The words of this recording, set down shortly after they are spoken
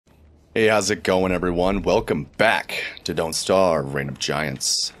Hey, how's it going, everyone? Welcome back to Don't Starve, Reign of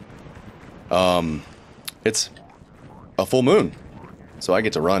Giants. It's a full moon, so I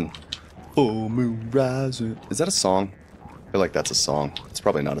get to run. Full moon rising. Is that a song? I feel like that's a song. It's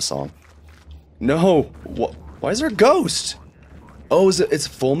probably not a song. No! Why is there a ghost? Oh, it's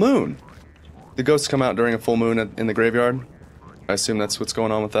full moon. The ghosts come out during a full moon in the graveyard. I assume that's what's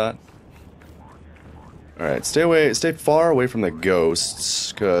going on with that. Alright, stay far away from the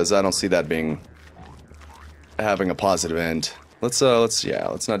ghosts, because I don't see that having a positive end. Let's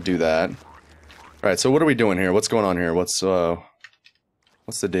not do that. Alright, so what are we doing here? What's going on here? What's the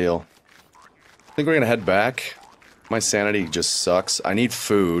deal? I think we're gonna head back. My sanity just sucks. I need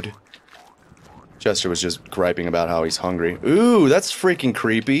food. Chester was just griping about how he's hungry. Ooh, that's freaking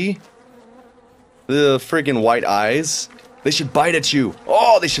creepy. The freaking white eyes. They should bite at you.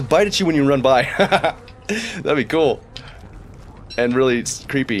 Oh, they should bite at you when you run by. That'd be cool. And really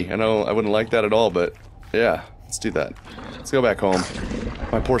creepy. I know I wouldn't like that at all, but yeah, let's do that. Let's go back home.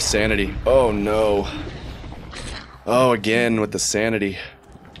 My poor sanity. Oh no. Oh, again with the sanity.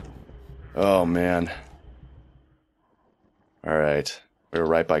 Oh man. Alright. We were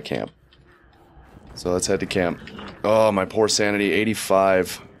right by camp. So let's head to camp. Oh, my poor sanity.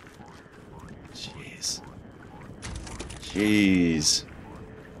 85. Jeez. Jeez.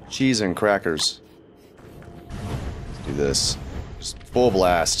 Cheese and crackers. Do this. Just full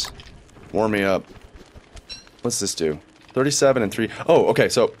blast. Warm me up. What's this do? 37 and 3. Oh, okay,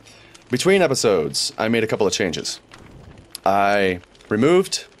 so between episodes, I made a couple of changes. I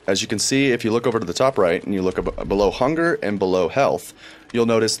removed, as you can see, if you look over to the top right and you look below hunger and below health, you'll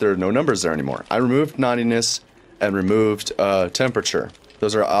notice there are no numbers there anymore. I removed naughtiness and removed temperature.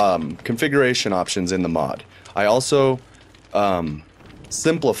 Those are configuration options in the mod. I also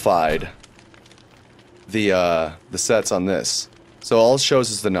simplified the sets on this. So all it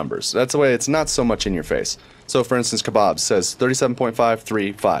shows is the numbers. That's the way it's not so much in your face. So for instance, Kebab says 37.5,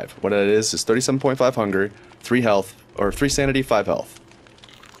 3, 5. What it is 37.5 hunger, 3 health, or 3 sanity, 5 health.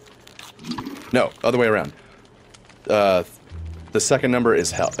 No, other way around. The second number is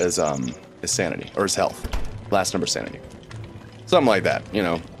sanity, or is health. Last number sanity. Something like that, you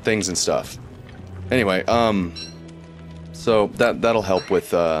know, things and stuff. Anyway, so that'll help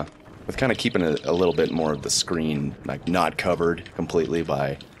with kind of keeping a little bit more of the screen, like, not covered completely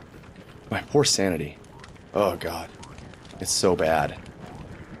by my poor sanity. Oh god. It's so bad.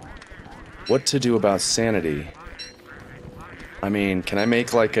 What to do about sanity? I mean, can I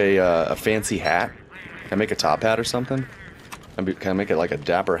make like a fancy hat? Can I make a top hat or something? Can I make it like a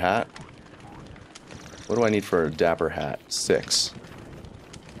Dapper hat? What do I need for a Dapper hat? 6.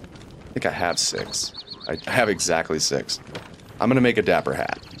 I think I have 6. I have exactly 6. I'm gonna make a Dapper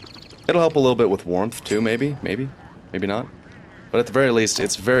hat. It'll help a little bit with warmth too, maybe not. But at the very least,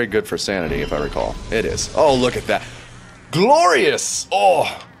 it's very good for sanity, if I recall. It is. Oh, look at that. Glorious! Oh,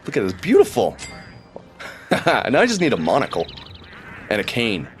 look at this. Beautiful. Now I just need a monocle. And a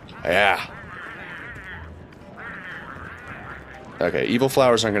cane. Yeah. Okay, evil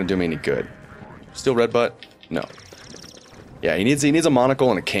flowers aren't going to do me any good. Still red butt? No. Yeah, he needs a monocle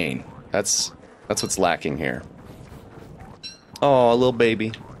and a cane. That's what's lacking here. Oh, a little baby.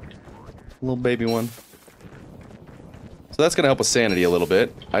 A little baby one. So that's going to help with sanity a little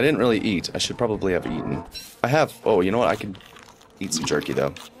bit. I didn't really eat. I should probably have eaten. I have... Oh, you know what? I could eat some jerky,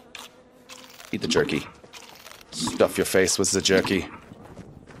 though. Eat the jerky. Stuff your face with the jerky.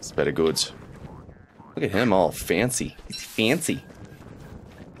 It's very good. Look at him all fancy. He's fancy.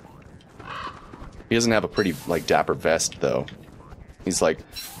 He doesn't have a pretty, like, dapper vest, though. He's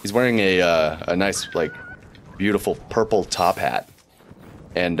wearing a nice, like, beautiful purple top hat.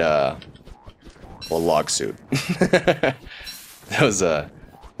 And, well, log suit. Those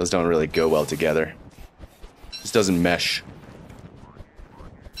don't really go well together. This doesn't mesh.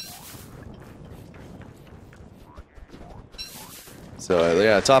 So,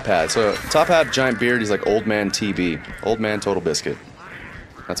 yeah, top hat. So, top hat, giant beard, he's like old man TB. Old man total biscuit.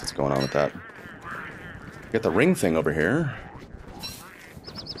 That's what's going on with that. Got the ring thing over here.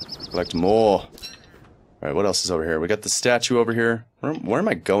 Collect more. Alright, what else is over here? We got the statue over here. Where am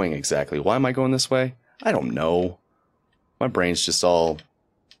I going exactly? Why am I going this way? I don't know. My brain's just all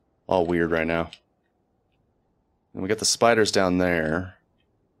weird right now. And we got the spiders down there.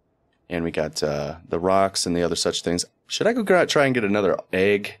 And we got the rocks and the other such things. Should I go try and get another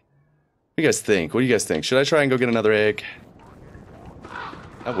egg? What do you guys think? What do you guys think? Should I try and go get another egg?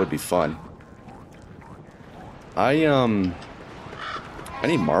 That would be fun. I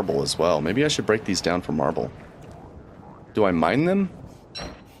need marble as well. Maybe I should break these down for marble. Do I mine them?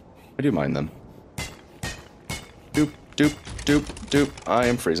 I do mine them. Doop, doop, doop, doop. I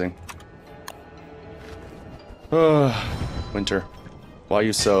am freezing. Winter. Why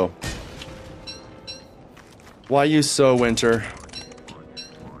you so? Why you so, Winter?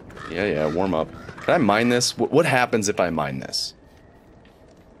 Yeah, warm up. Can I mine this? What happens if I mine this?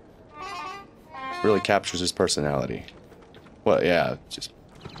 Really captures his personality. Well, yeah, just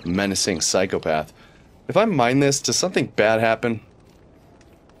menacing psychopath. If I mine this, does something bad happen?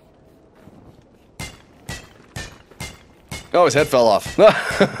 Oh, his head fell off.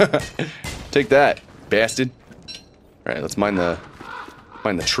 Take that, bastard. Alright, let's mine the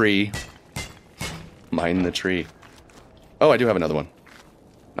tree. Mine the tree. Oh, I do have another one.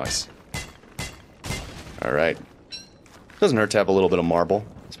 Nice. Alright. Doesn't hurt to have a little bit of marble.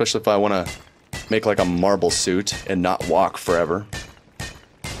 Especially if I want to make like a marble suit and not walk forever.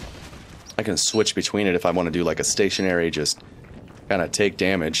 I can switch between it if I want to do like a stationary, just kind of take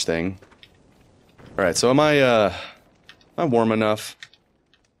damage thing. Alright, so am I warm enough?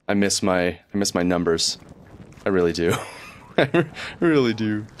 I miss my numbers. I really do. I really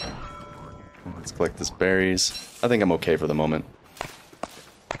do. Let's collect this berries. I think I'm okay for the moment.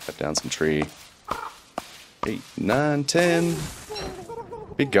 Cut down some tree. 8, 9, 10.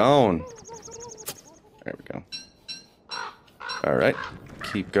 Be gone. There we go. Alright.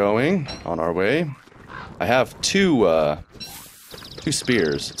 Keep going. On our way. I have two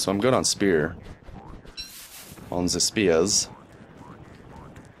spears, so I'm good on spear. On the spears.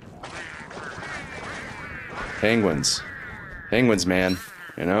 Penguins. Penguins, man.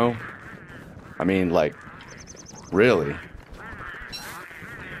 You know? I mean, like, really?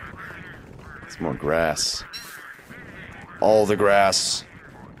 It's more grass. All the grass.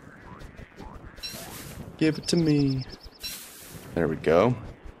 Give it to me. There we go.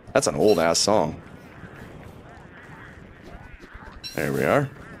 That's an old-ass song. There we are.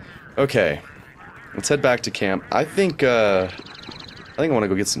 Okay. Let's head back to camp. I think I want to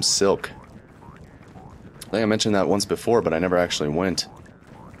go get some silk. I think I mentioned that once before, but I never actually went.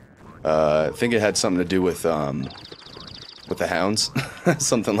 I think it had something to do with the hounds.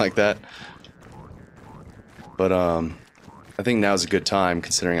 Something like that. But, I think now's a good time,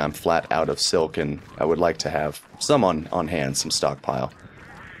 considering I'm flat out of silk, and I would like to have some on hand, some stockpile.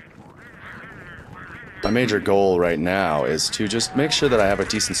 My major goal right now is to just make sure that I have a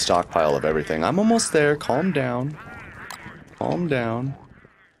decent stockpile of everything. I'm almost there. Calm down. Calm down.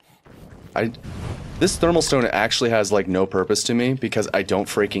 This thermal stone actually has, like, no purpose to me, because I don't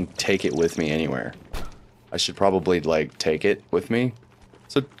freaking take it with me anywhere. I should probably, like, take it with me.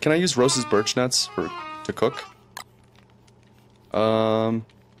 So, can I use Rose's birch nuts to cook? I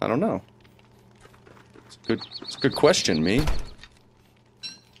don't know. It's a good question, me.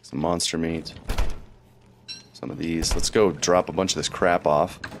 Some monster meat. Some of these. Let's go drop a bunch of this crap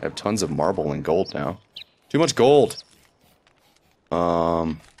off. I have tons of marble and gold now. Too much gold!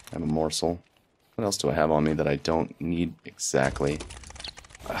 I have a morsel. What else do I have on me that I don't need exactly?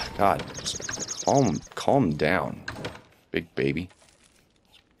 God, just calm down, big baby.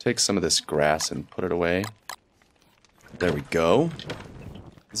 Take some of this grass and put it away. There we go.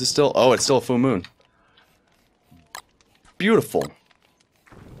 Is it still? Oh, it's still a full moon. Beautiful.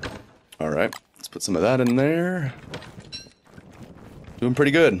 Alright, let's put some of that in there. Doing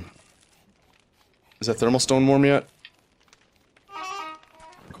pretty good. Is that thermal stone warm yet?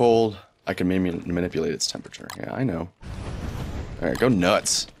 Cold. I can manipulate its temperature. Yeah, I know. Alright, go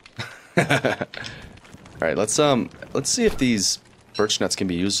nuts. Alright, let's see if these birch nuts can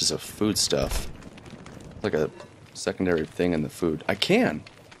be used as a foodstuff. Like a secondary thing in the food. I can.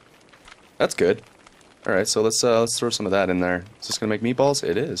 That's good. Alright, so let's throw some of that in there. Is this gonna make meatballs?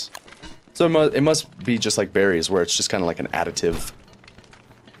 It is. So it must be just like berries, where it's just kind of like an additive,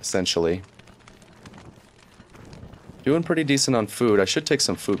 essentially. Doing pretty decent on food. I should take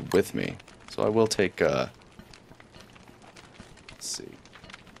some food with me. So I will take, let's see.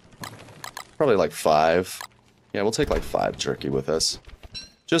 Probably like 5. Yeah, we'll take like 5 jerky with us.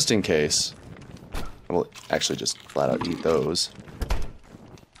 Just in case. I will actually just flat out eat those.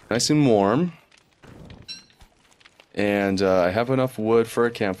 Nice and warm. And I have enough wood for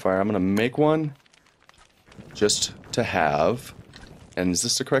a campfire. I'm going to make one just to have. And is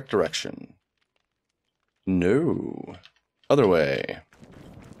this the correct direction? No. Other way.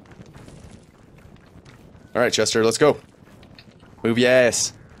 Alright, Chester, let's go. Move your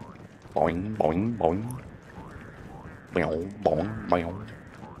ass. Boing, boing, boing. Boing, boing, boing.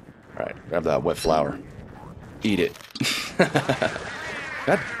 Alright, grab that wet flour. Eat it.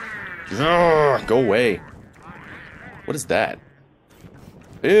 God. Ugh, go away. What is that?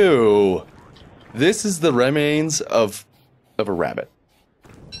 Ew. This is the remains of a rabbit.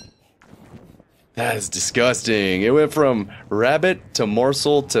 That is disgusting. It went from rabbit to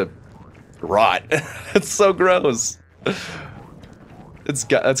morsel to Rot. It's so gross. That's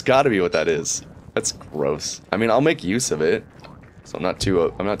got to be what that is. That's gross. I mean, I'll make use of it, so I'm not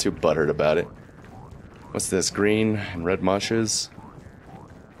too butthurt about it. What's this? Green and red mushes.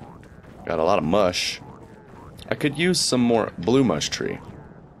 Got a lot of mush. I could use some more blue mush tree.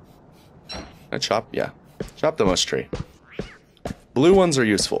 I chop, yeah. Chop the mush tree. Blue ones are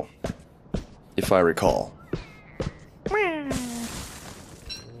useful, if I recall.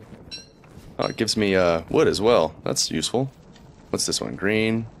 Oh, it gives me wood as well. That's useful. What's this one?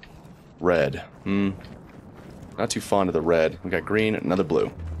 Green, red. Not too fond of the red. We got green, another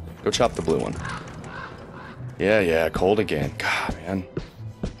blue. Go chop the blue one. Yeah, cold again. God, man.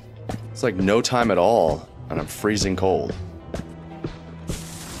 It's like no time at all, and I'm freezing cold.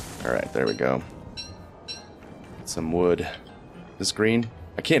 Alright, there we go. Get some wood. This green?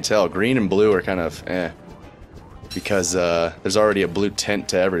 I can't tell. Green and blue are kind of because there's already a blue tint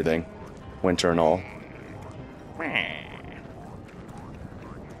to everything. Winter and all.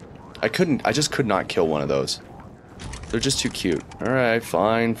 I just could not kill one of those. They're just too cute. Alright,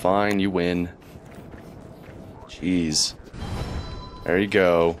 fine, you win. Jeez. There you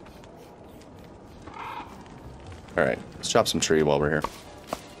go. Alright, let's chop some tree while we're here.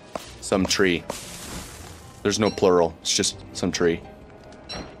 Some tree. There's no plural, it's just some tree.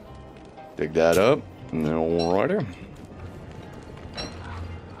 Dig that up. Alrighty.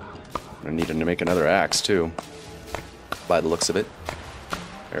 I need to make another axe, too. By the looks of it.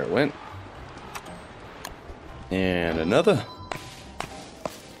 There it went. And another.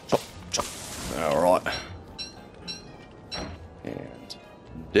 Chop. Alright. And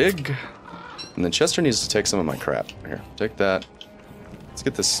dig. And then Chester needs to take some of my crap. Here, take that. Let's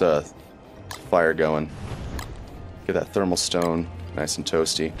get this fire going. Get that thermal stone nice and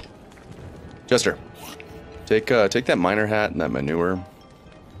toasty. Chester, take that miner hat and that manure.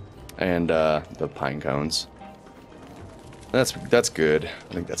 And the pine cones. That's good.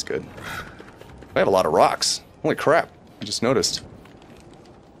 I think that's good. I have a lot of rocks. Holy crap! I just noticed.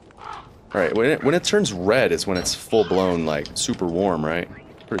 All right, when it turns red is when it's full blown, like super warm, right?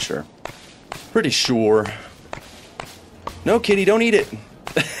 Pretty sure. Pretty sure. No, kitty, don't eat it.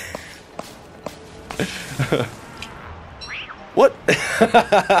 What?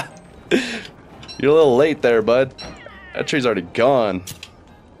 You're a little late there, bud. That tree's already gone.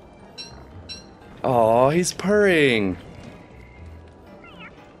 Oh, he's purring.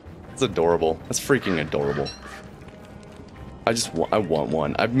 That's adorable. That's freaking adorable. I want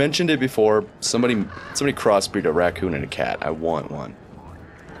one. I've mentioned it before. Somebody crossbreed a raccoon and a cat. I want one.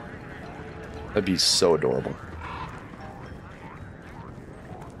 That'd be so adorable.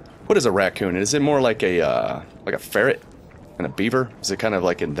 What is a raccoon? Is it more like a ferret and a beaver? Is it kind of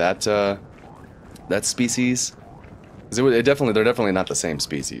like in that that species? They're definitely not the same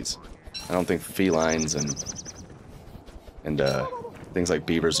species. I don't think felines and things like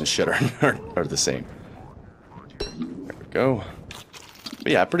beavers and shit are the same. There we go.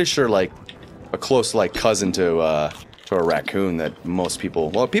 But yeah, I'm pretty sure like a close like cousin to a raccoon that most people,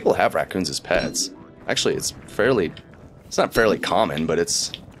 well, people have raccoons as pets. Actually, it's not fairly common, but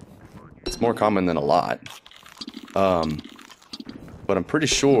it's more common than a lot. But I'm pretty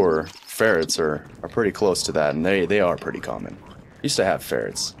sure ferrets are pretty close to that, and they are pretty common. Used to have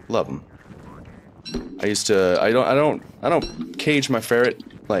ferrets. Love them. I don't cage my ferret.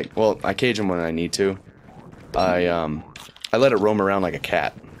 Like, well, I cage him when I need to. I let it roam around like a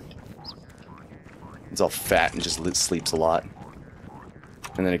cat. It's all fat and just sleeps a lot.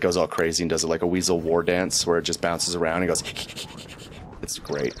 And then it goes all crazy and does it like a weasel war dance where it just bounces around and goes. It's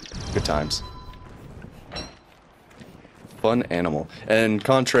great. Good times. Fun animal. And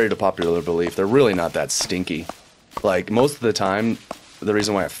contrary to popular belief, they're really not that stinky. Like, most of the time, the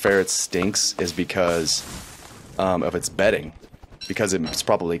reason why a ferret stinks is because of its bedding. Because it's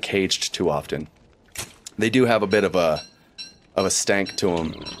probably caged too often. They do have a bit of a stank to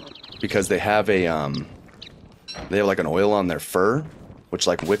them because they have like an oil on their fur, which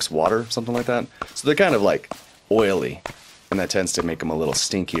like wicks water, something like that. So they're kind of like oily, and that tends to make them a little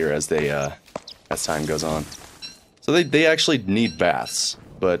stinkier as time goes on. So they actually need baths,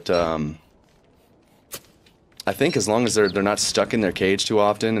 but I think as long as they're not stuck in their cage too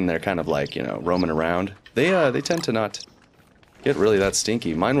often and they're kind of like, you know, roaming around, they tend to not get really that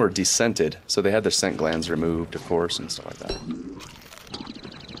stinky. Mine were descented, so they had their scent glands removed, of course, and stuff like that.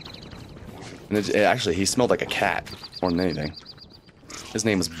 And actually, he smelled like a cat more than anything. His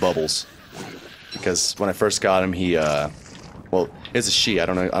name is Bubbles, because when I first got him, he well, it's a she. I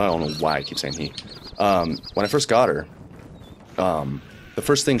don't know why I keep saying he. When I first got her, the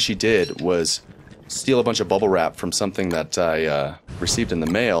first thing she did was steal a bunch of bubble wrap from something that I received in the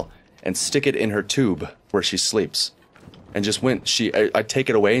mail and stick it in her tube where she sleeps. And just I'd take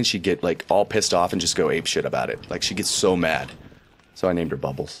it away and she'd get like all pissed off and just go ape shit about it. Like she gets so mad. So I named her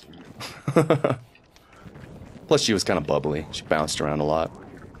Bubbles. Plus she was kind of bubbly. She bounced around a lot.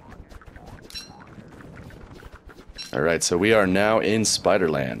 Alright, so we are now in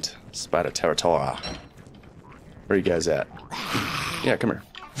Spiderland. Spider Territory. Where are you guys at? Yeah, come here.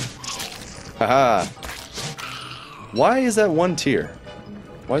 Haha. Why is that 1 tier?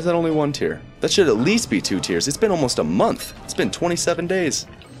 Why is that only 1 tier? That should at least be 2 tiers. It's been almost a month. It's been 27 days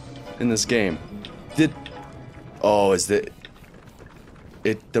in this game. Oh, there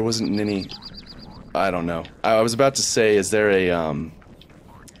wasn't any... I don't know. I was about to say, is there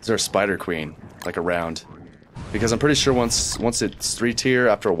a Spider Queen, like, around? Because I'm pretty sure once it's 3 tier,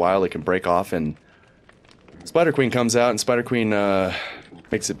 after a while it can break off and Spider Queen comes out and Spider Queen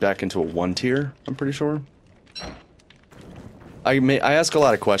makes it back into a 1 tier, I'm pretty sure. I ask a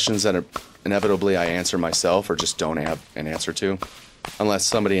lot of questions that inevitably I answer myself or just don't have an answer to. Unless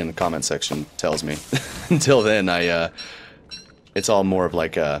somebody in the comment section tells me. Until then, it's all more of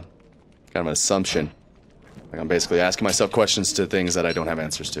like a kind of an assumption. Like I'm basically asking myself questions to things that I don't have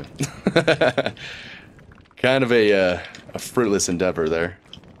answers to. Kind of a fruitless endeavor there.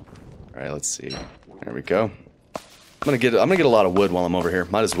 All right, let's see. There we go. I'm gonna get a lot of wood while I'm over here.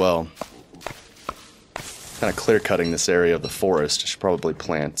 Might as well. Kind of clear cutting this area of the forest. I should probably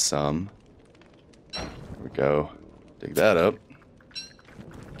plant some. There we go. Dig that up.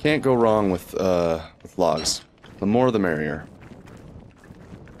 Can't go wrong with logs. The more the merrier.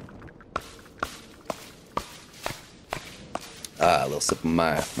 Ah, a little sip of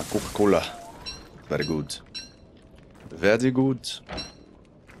my Coca-Cola. Very good. Very good.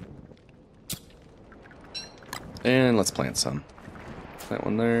 And let's plant some. That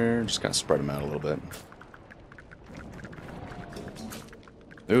one there. Just kind of spread them out a little bit.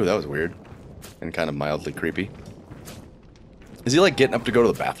 Ooh, that was weird. And kind of mildly creepy. Is he like getting up to go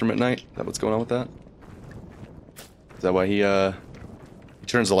to the bathroom at night? Is that what's going on with that? Is that why he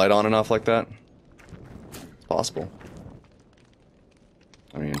turns the light on and off like that? It's possible.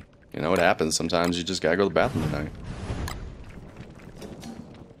 I mean, you know, it happens. Sometimes you just gotta go to the bathroom at night.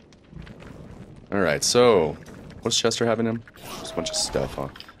 Alright, so... what's Chester having him? Just a bunch of stuff, huh?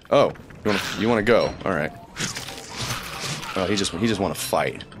 Oh, you wanna go. Alright. Oh, he just wanna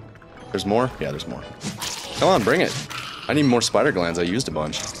fight. There's more? Yeah, there's more. Come on, bring it. I need more spider glands. I used a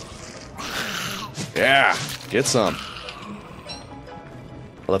bunch. Yeah! Get some.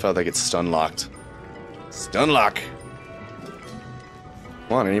 I love how they get stun locked. Stun lock!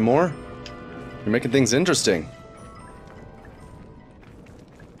 Come on, any more? You're making things interesting.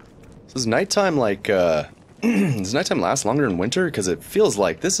 So does nighttime like, does nighttime last longer in winter? Because it feels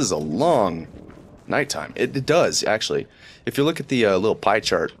like this is a long nighttime. It does, actually. If you look at the little pie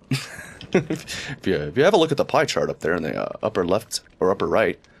chart, if you have a look at the pie chart up there in the upper left or upper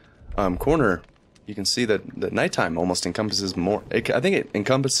right corner, you can see that the nighttime almost encompasses more. I think it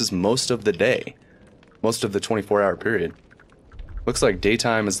encompasses most of the day, most of the 24-hour period. Looks like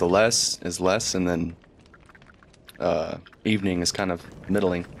daytime is less, and then evening is kind of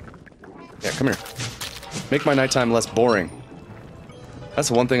middling. Yeah, come here. Make my nighttime less boring. That's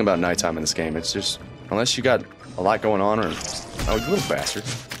the one thing about nighttime in this game. It's just, unless you got a lot going on, or... oh, you little bastard.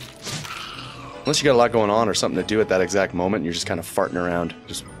 Unless you got a lot going on or something to do at that exact moment, you're just kind of farting around.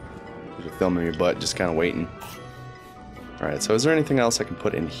 Just with your thumb in your butt, just kind of waiting. Alright, so is there anything else I can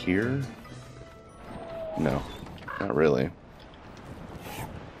put in here? No, not really.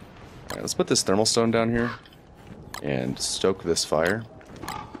 Alright, let's put this thermal stone down here. And stoke this fire.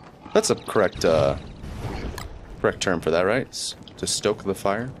 That's a correct term for that, right? To stoke the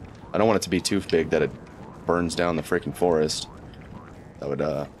fire. I don't want it to be too big that it burns down the freaking forest. That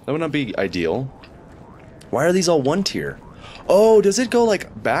would not be ideal. Why are these all 1 tier? Oh, does it go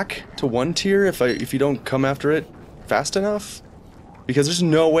like back to 1 tier if you don't come after it fast enough? Because there's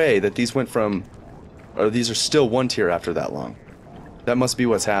no way that these went from, or these are still 1 tier after that long. That must be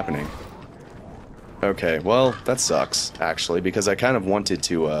what's happening. Okay, well, that sucks, actually, because I kind of wanted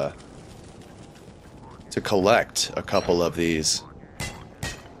to collect a couple of these.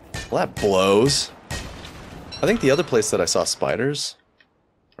 Well, that blows. I think the other place that I saw spiders,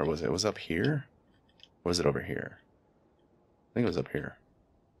 or was it up here? Or was it over here? I think it was up here.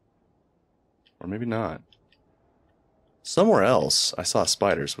 Or maybe not. Somewhere else I saw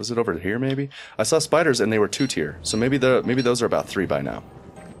spiders. Was it over here, maybe? I saw spiders and they were 2 tier, so maybe those are about 3 by now.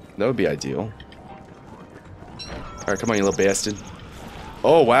 That would be ideal. Alright, come on, you little bastard.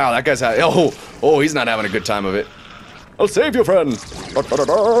 Oh, wow, that guy's oh, he's not having a good time of it. I'll save you, friend.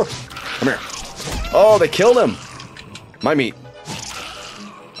 Come here. Oh, they killed him. My meat.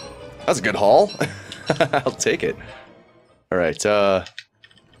 That's a good haul. I'll take it. Alright, I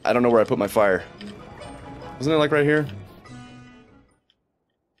don't know where I put my fire. Wasn't it like right here?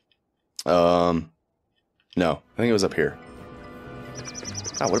 No. I think it was up here.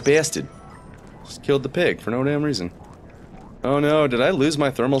 Ah, what a bastard. Just killed the pig for no damn reason. Oh no, did I lose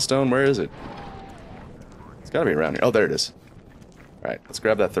my thermal stone? Where is it? It's gotta be around here. Oh, there it is. Alright, let's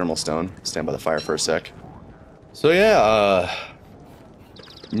grab that thermal stone. Stand by the fire for a sec. So yeah,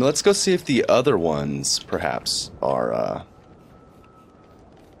 let's go see if the other ones, perhaps, are,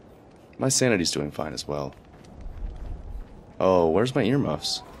 my sanity's doing fine as well. Oh, where's my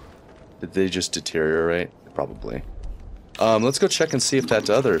earmuffs? Did they just deteriorate? Probably. Let's go check and see if that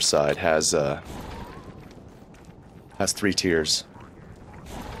other side has 3 tiers.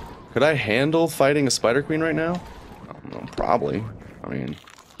 Could I handle fighting a spider queen right now? I don't know, probably. I mean,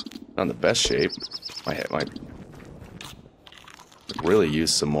 not in the best shape. My head might really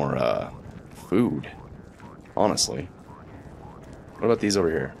use some more food, honestly. What about these over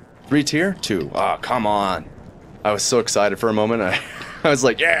here? 3 tier? 2. Ah, oh, come on. I was so excited for a moment. I was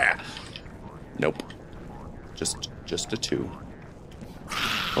like, yeah. Nope. Just a 2.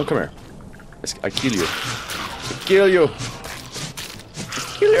 Oh, come here. I kill you. I kill you.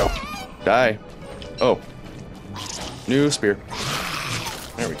 I kill you. Die. Oh. New spear.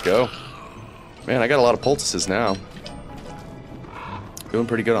 There we go. Man, I got a lot of poultices now. Doing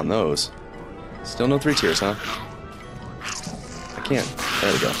pretty good on those. Still no 3 tiers, huh? I can't.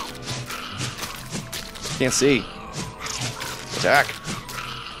 There we go. Can't see. Attack.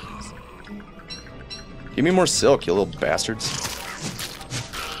 Give me more silk, you little bastards.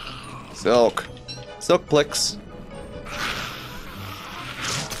 Silk. Silk plicks.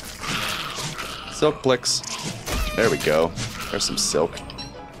 Silk plicks. There we go. There's some silk.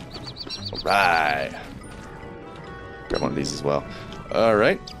 Alright. Grab one of these as well.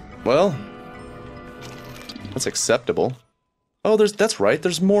 Alright. Well. That's acceptable. Oh, that's right.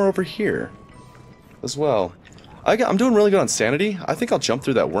 There's more over here. As well. I'm doing really good on sanity. I think I'll jump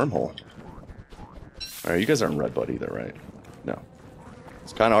through that wormhole. Alright, you guys aren't redbud either, right? No.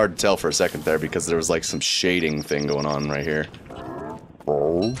 It's kind of hard to tell for a second there because there was like some shading thing going on right here.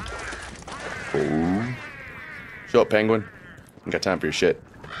 Oh. Oh. Show up, penguin. I got time for your shit.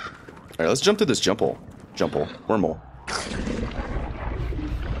 Alright, let's jump through this jump hole. Jump hole. Wormhole.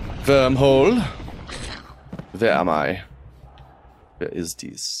 Wormhole. Where am I? Where is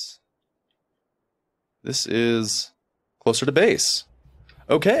this? This is closer to base.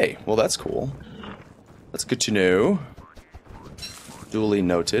 Okay, well that's cool. That's good to know. Duly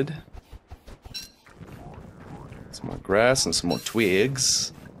noted. Some more grass and some more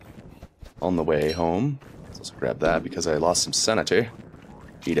twigs on the way home. Let's grab that because I lost some sanity.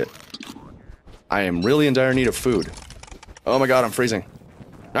 Eat it. I am really in dire need of food. Oh my god, I'm freezing.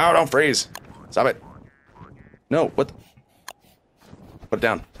 No, don't freeze. Stop it. No, what? Put it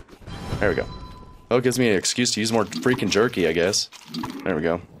down. There we go. Oh, it gives me an excuse to use more freaking jerky, I guess. There we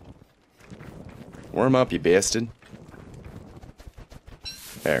go. Warm up, you bastard.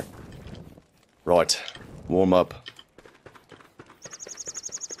 There. Right. Warm up.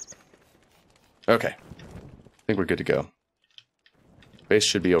 Okay. I think we're good to go. Base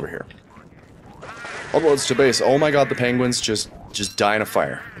should be over here. Onwards to base. Oh my god, the penguins just die in a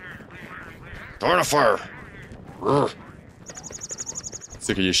fire. Die in a fire! Urgh.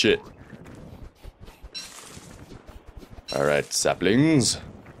 Sick of your shit. Alright, saplings.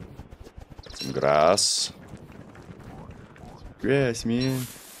 Some grass. Grass, man.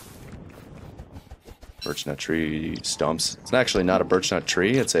 Birchnut tree stumps. It's actually not a birchnut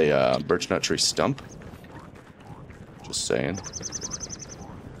tree, it's a birchnut tree stump. Just saying.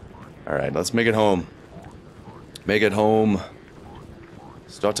 Alright, let's make it home. Make it home.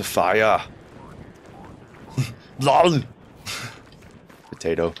 Start a fire. LOL!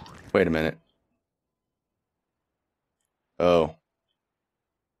 Potato. Wait a minute. Oh.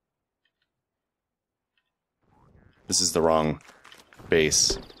 This is the wrong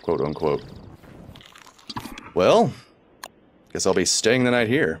base, quote unquote. Well, guess I'll be staying the night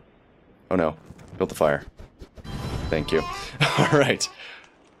here. Oh no, built the fire. Thank you. Alright.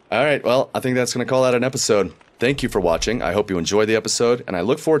 Alright, well, I think that's going to call that an episode. Thank you for watching. I hope you enjoyed the episode, and I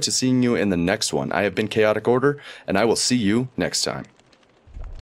look forward to seeing you in the next one. I have been Chaotic Order, and I will see you next time.